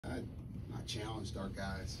I challenged our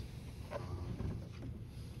guys,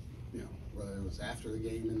 whether it was after the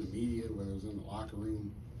game in the media, whether it was in the locker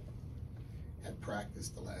room, at practice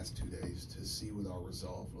the last 2 days to see what our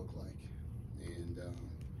resolve looked like. And,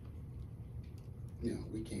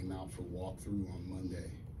 we came out for walkthrough on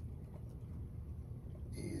Monday,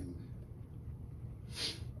 and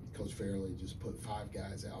Coach Fairley just put 5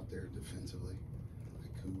 guys out there defensively,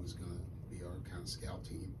 like who was going to be our kind of scout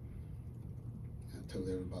team. And I told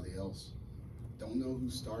everybody else, I don't know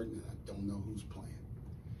who's starting and I don't know who's playing.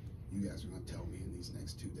 You guys are going to tell me in these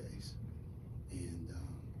next 2 days. And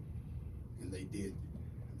they did.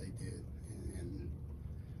 They did. And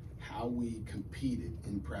how we competed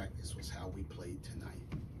in practice was how we played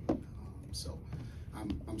tonight. So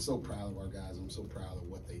I'm so proud of our guys. I'm so proud of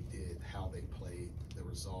what they did, how they played, the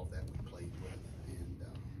resolve that we played with. And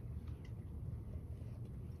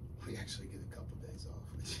we actually get a couple days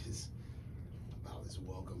off, which is about as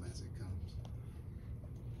welcome as it comes.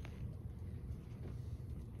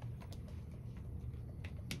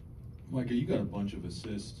 Micah, you got a bunch of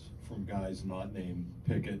assists from guys not named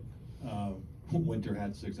Pickett. Winter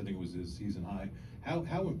had 6, I think it was his season high.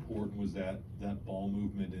 How important was that ball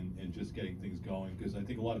movement and just getting things going? Because I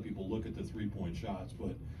think a lot of people look at the 3-point shots,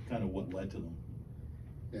 but kind of what led to them.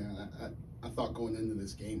 Yeah, I thought going into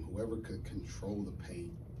this game, whoever could control the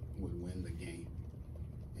paint would win the game.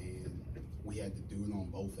 And we had to do it on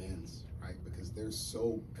both ends, right? Because they're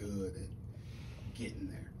so good at getting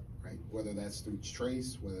there, right? Whether that's through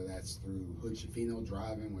Trace, whether that's through Hood Schifino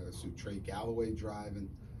driving, whether it's through Trey Galloway driving,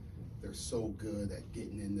 they're so good at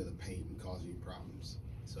getting into the paint and causing you problems.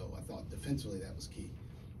 So I thought defensively that was key.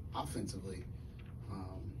 Offensively,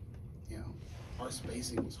 our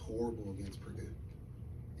spacing was horrible against Purdue.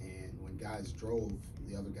 And when guys drove,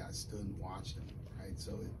 the other guys stood and watched them, right?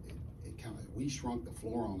 So it kind of, we shrunk the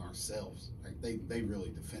floor on ourselves. Right? They really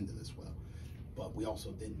defended us well. But we also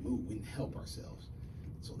didn't move. We didn't help ourselves.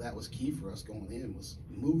 So that was key for us going in, was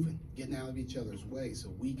moving, getting out of each other's way so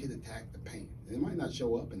we could attack the paint. And it might not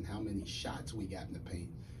show up in how many shots we got in the paint,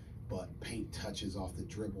 but paint touches off the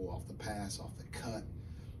dribble, off the pass, off the cut,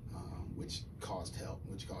 which caused help,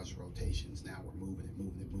 which caused rotations. Now we're moving it.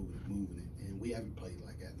 And we haven't played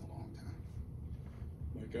like that in a long time.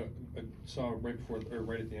 Mike, I saw right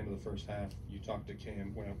at the end of the first half, you talked to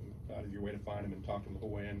Cam, went out of your way to find him and talked to him the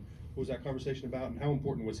whole way in. What was that conversation about, and how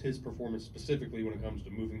important was his performance specifically when it comes to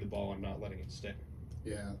moving the ball and not letting it stick?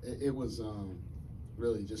 Yeah, it was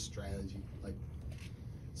really just strategy, like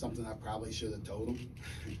something I probably should have told him,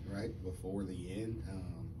 right, before the end.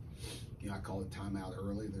 I call it timeout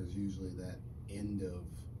early. There's usually that end of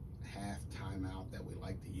half timeout that we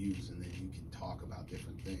like to use, and then you can talk about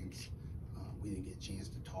different things. We didn't get a chance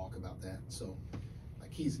to talk about that. So,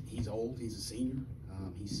 like, he's old, he's a senior.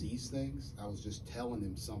 He sees things. I was just telling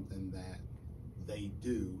him something that they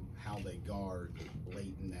do, how they guard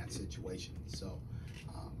late in that situation. So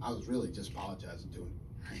I was really just apologizing to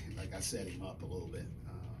him. Like, I set him up a little bit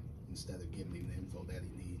instead of giving him the info that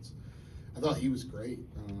he needs. I thought he was great.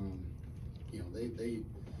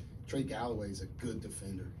 Trey Galloway is a good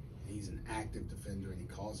defender. He's an active defender and he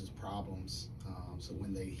causes problems. So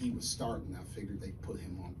when he was starting, I figured they'd put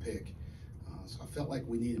him on pick. So I felt like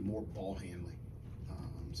we needed more ball handling.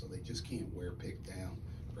 So they just can't wear pick down,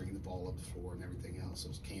 bringing the ball up the floor and everything else.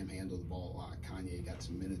 So Cam handled the ball a lot. Kanye got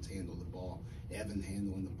some minutes, handled the ball. Evan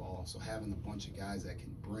handling the ball. So having a bunch of guys that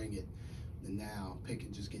can bring it, and now pick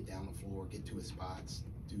and just get down the floor, get to his spots,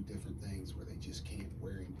 do different things where they just can't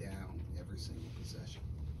wear him down every single possession.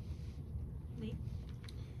 Lee?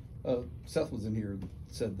 Seth was in here,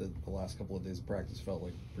 said that the last couple of days of practice felt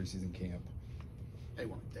like preseason camp. They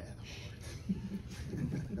weren't that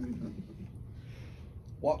hard.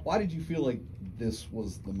 Why did you feel like this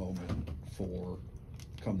was the moment for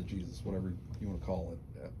come to Jesus, whatever you want to call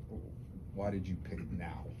it? Why did you pick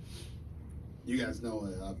now? You guys know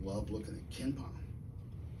that I love looking at KenPom.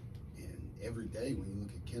 And every day when you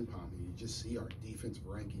look at KenPom, you just see our defensive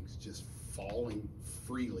rankings just falling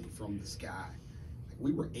freely from the sky. Like,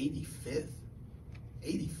 we were 85th.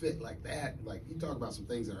 85th like that. Like, you talk about some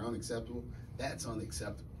things that are unacceptable. That's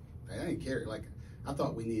unacceptable. I didn't care. Like, I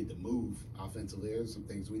thought we needed to move offensively. There's some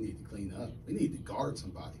things we need to clean up. We need to guard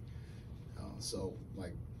somebody. So,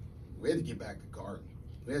 like, we had to get back to guarding.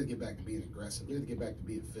 We had to get back to being aggressive. We had to get back to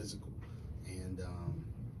being physical. And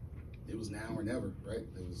it was now or never, right?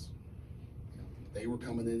 It was, they were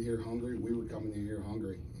coming in here hungry. We were coming in here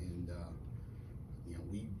hungry. And,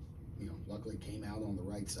 we, luckily came out on the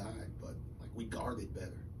right side. But, like, we guarded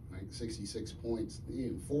better, right? 66 points.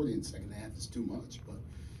 40 in the second half is too much, but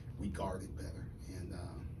we guarded better. And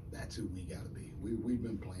that's who we got to be. We've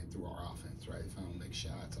been playing through our offense, right? If I don't make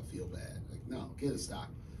shots, I feel bad. Like, get a stop.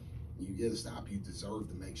 You get a stop, you deserve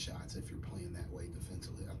to make shots if you're playing that way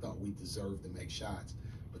defensively. I thought we deserved to make shots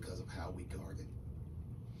because of how we guarded.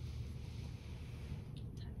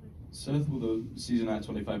 Seth, with a season at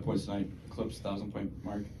 25 points tonight, eclipsed 1,000-point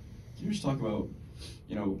mark. Can you just talk about,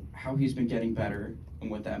 how he's been getting better and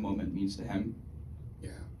what that moment means to him? Yeah,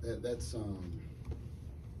 that's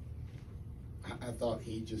I thought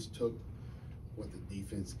he just took what the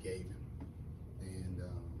defense gave him, and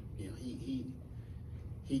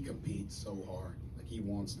he competes so hard, like he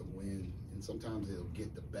wants to win, and sometimes it'll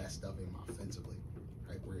get the best of him offensively,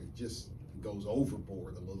 right? Where it just goes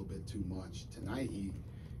overboard a little bit too much. Tonight he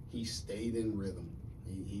stayed in rhythm.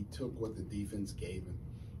 He took what the defense gave him,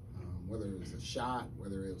 whether it was a shot,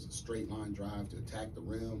 whether it was a straight line drive to attack the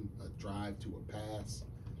rim, a drive to a pass.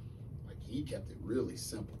 Like, he kept it really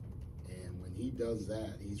simple, and when he does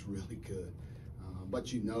that, he's really good. But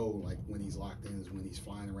like when he's locked in is when he's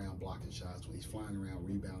flying around blocking shots, when he's flying around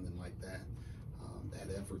rebounding like that. That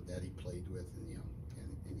effort that he played with, and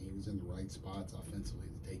he was in the right spots offensively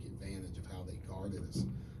to take advantage of how they guarded us.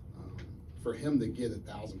 For him to get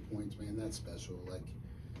 1,000 points, man, that's special. Like,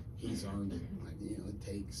 he's earned it. Like, it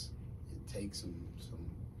takes some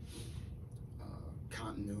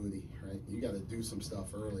continuity, right? You got to do some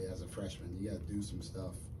stuff early as a freshman. You got to do some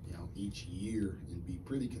stuff, each year and be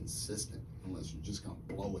pretty consistent, unless you're just gonna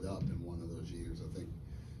blow it up in one of those years. I think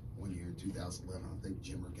one year in 2011, I think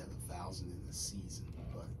Jimmer got 1,000 in the season, but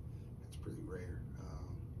that's pretty rare.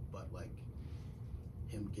 But like,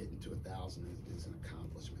 him getting to 1,000 is an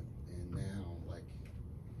accomplishment. And now, like,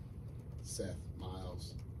 Seth,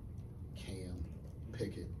 Miles, Cam,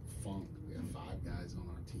 Pickett, Funk, we have 5 guys on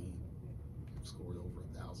our team who've scored over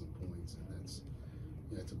 1,000 points, and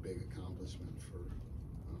that's a big accomplishment for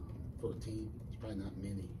a team. It's probably not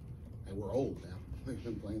many, and we're old now. We've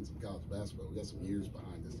been playing some college basketball. We got some years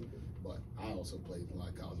behind us, but I also played a lot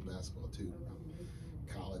of college basketball too.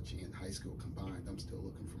 College and high school combined, I'm still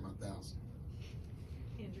looking for my 1,000.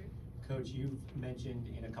 Andrew. Coach, you've mentioned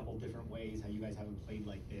in a couple different ways how you guys haven't played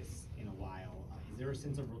like this in a while. Is there a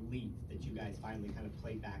sense of relief that you guys finally kind of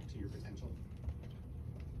played back to your potential?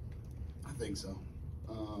 I think so.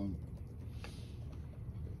 I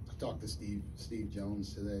talked to Steve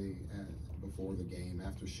Jones today before the game,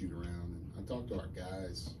 after shoot around, and I talked to our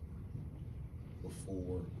guys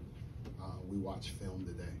before we watched film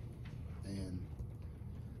today, and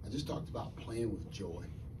I just talked about playing with joy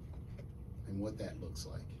and what that looks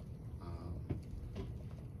like,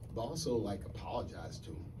 but also like apologize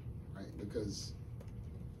to them, right? Because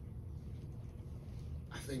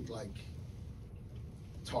I think like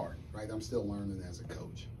it's hard, right? I'm still learning as a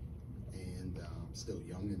coach, and still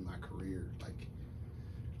young in my career. Like,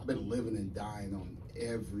 I've been living and dying on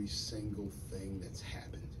every single thing that's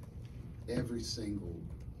happened, every single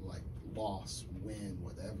like loss, win,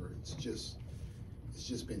 whatever. It's just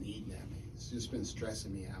been eating at me. It's just been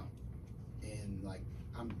stressing me out, and like,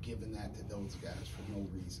 I'm giving that to those guys for no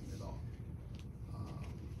reason at all.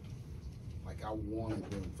 Like, I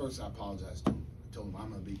wanted them. First, I apologized to them. I told them I'm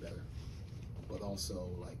gonna be better, but also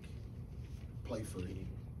like, play free,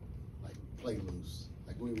 like, play loose.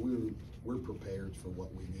 Like, we're prepared for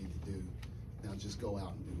what we need to do. Now just go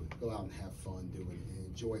out and do it. Go out and have fun doing it and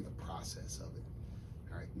enjoy the process of it.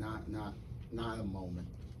 All right, not a moment,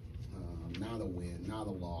 not a win, not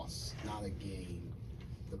a loss, not a game.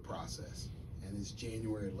 The process. And it's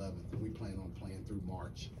January 11th, and we plan on playing through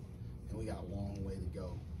March, and we got a long way to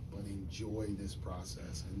go. But enjoy this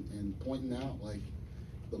process and pointing out like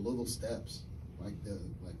the little steps, like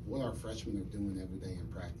what our freshmen are doing every day in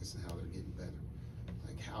practice and how they're getting better.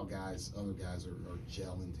 Like how other guys are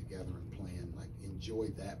gelling together and playing. Like,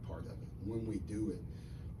 enjoy that part of it. When we do it,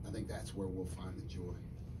 I think that's where we'll find the joy.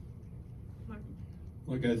 Martin.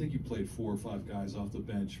 Like, I think you played 4 or 5 guys off the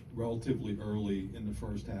bench relatively early in the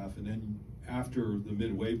first half, and then after the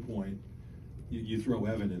midway point, you throw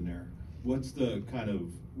Evan in there. What's the kind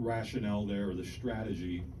of rationale there, or the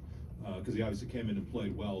strategy? Because he obviously came in and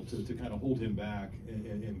played well to kind of hold him back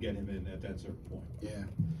and get him in at that certain point. Yeah.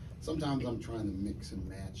 Sometimes I'm trying to mix and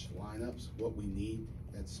match lineups, what we need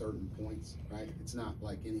at certain points, right? It's not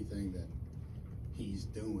like anything that he's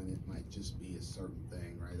doing. It might just be a certain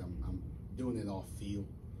thing, right? I'm doing it off feel,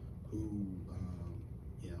 who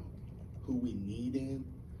we need in,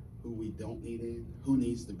 who we don't need in, who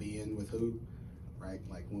needs to be in with who, right?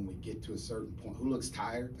 Like, when we get to a certain point, who looks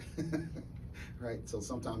tired, right? So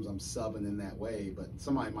sometimes I'm subbing in that way, but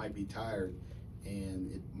somebody might be tired,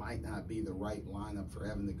 and it might not be the right lineup for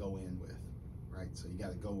Evan to go in with, right? So you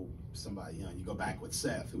got to go somebody young. You go back with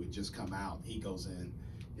Seth, who had just come out. He goes in,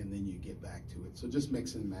 and then you get back to it. So just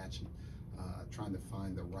mixing and matching. trying to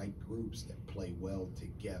find the right groups that play well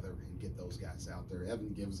together and get those guys out there.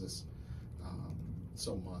 Evan gives us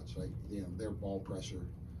so much. Like, you know, their ball pressure,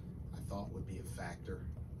 I thought would be a factor.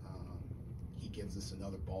 He gives us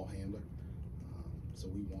another ball handler. So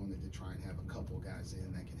we wanted to try and have a couple of guys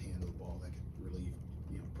in that can handle the ball, that can relieve,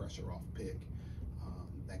 you know, pressure off pick,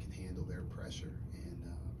 that can handle their pressure. And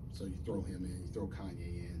so you throw him in, you throw Kanye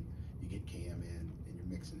in, you get Cam in, and you're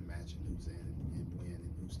mixing and matching who's in and when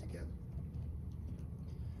and who's together.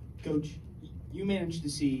 Coach, you managed to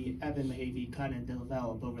see Evan Mahavy kind of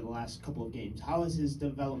develop over the last couple of games. How has his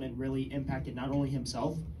development really impacted not only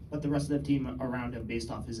himself, but the rest of the team around him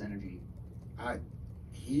based off his energy?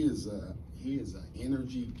 He is an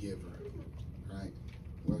energy giver, right?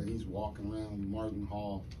 Whether he's walking around Martin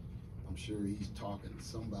Hall, I'm sure he's talking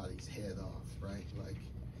somebody's head off, right? Like,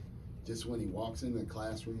 just when he walks into the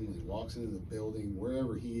classroom, when he walks into the building,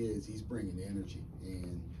 wherever he is, he's bringing energy.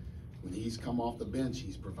 And when he's come off the bench,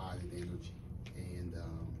 he's providing energy. And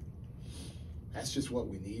that's just what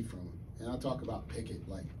we need from him. And I talk about Pickett,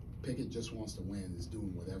 like, Pickett just wants to win, is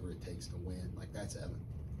doing whatever it takes to win. Like, that's Evan.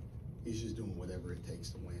 He's just doing whatever it takes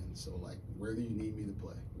to win. So, like, where do you need me to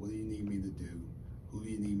play? What do you need me to do? Who do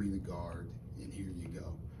you need me to guard? And here you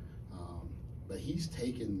go. But he's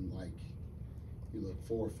taken, like, you look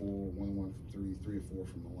 4-4, 1-1 from 3, 3 or 4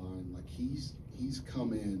 from the line. Like, he's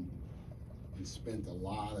come in and spent a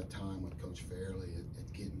lot of time with Coach Fairley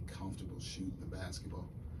at getting comfortable shooting the basketball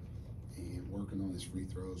and working on his free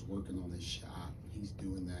throws, working on his shot. He's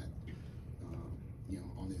doing that, you know,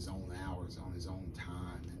 on his own hours, on his own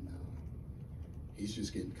time. And he's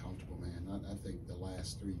just getting comfortable, man. I think the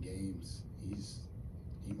last 3 games, he's,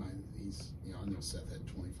 you know, I know Seth had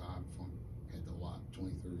 25, had a lot,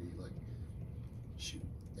 23, like, shoot,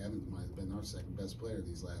 Evan might have been our second best player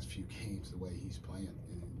these last few games, the way he's playing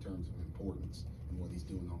in terms of importance and what he's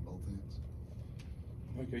doing on both ends.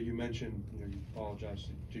 Okay, you mentioned, you know, you apologized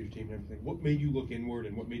to your team and everything. What made you look inward,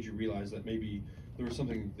 and what made you realize that maybe there was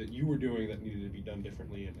something that you were doing that needed to be done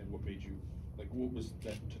differently, and what made you, like, what was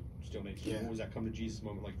that still Nate? Yeah. What was that come to Jesus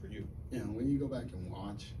moment like for you? You know, when you go back and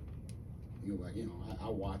watch, you go back, you know, I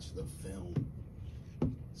watch the film,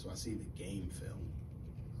 so I see the game film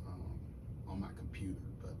on my computer,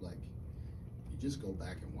 but, like, you just go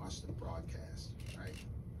back and watch the broadcast, right?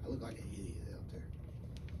 I look like an idiot out there.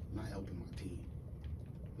 I'm not helping my team.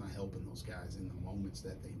 I'm not helping those guys in the moments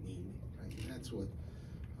that they need me, right? And that's what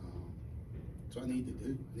I need to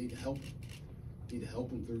do. I need to help them. I need to help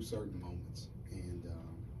them through certain moments. And,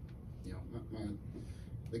 you know,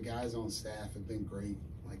 the guys on staff have been great.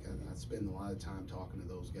 Like, I spend a lot of time talking to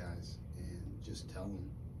those guys and just tell them,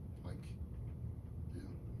 like, you know,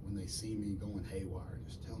 when they see me going haywire,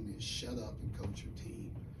 just tell me to shut up and coach your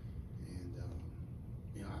team. And,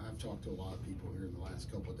 you know, I've talked to a lot of people here in the last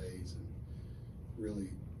couple of days and really,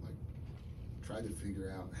 like, tried to figure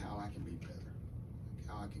out how I can be better, like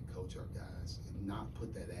how I can coach our guys and not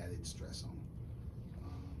put that added stress on them.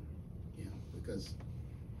 You know, because,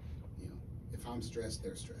 you know, if I'm stressed,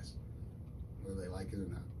 they're stressed, whether they like it or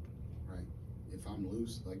not, right? If I'm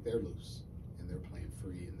loose, like, they're loose, and they're playing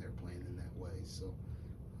free, and they're playing in that way. So,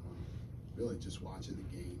 really just watching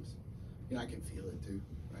the games, you know, I can feel it too,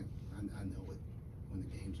 right? I know it. When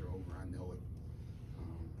the games are over, I know it.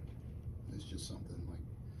 It's just something, like,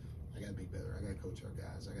 I gotta be better. I gotta coach our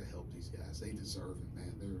guys. I gotta help these guys. They deserve it,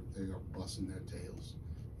 man. They are busting their tails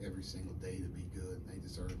every single day to be good. They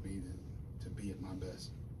deserve me to be at my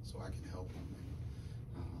best, so I can help them. And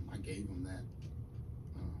I gave them that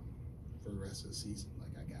for the rest of the season.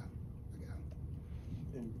 Like, I got them.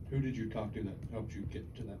 And who did you talk to that helped you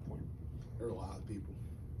get to that point? There are a lot of people.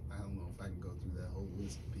 I don't know if I can go through that whole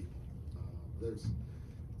list of people. There's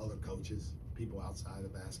other coaches, people outside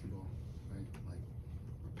of basketball, right? Like,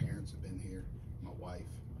 my parents have been here, my wife.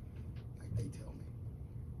 Like, they tell me,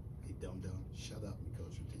 hey, dum-dum, shut up and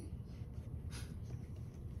coach your team.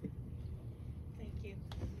 Thank you.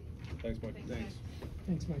 Thanks, Mike. Thanks.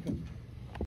 Thanks, Micah.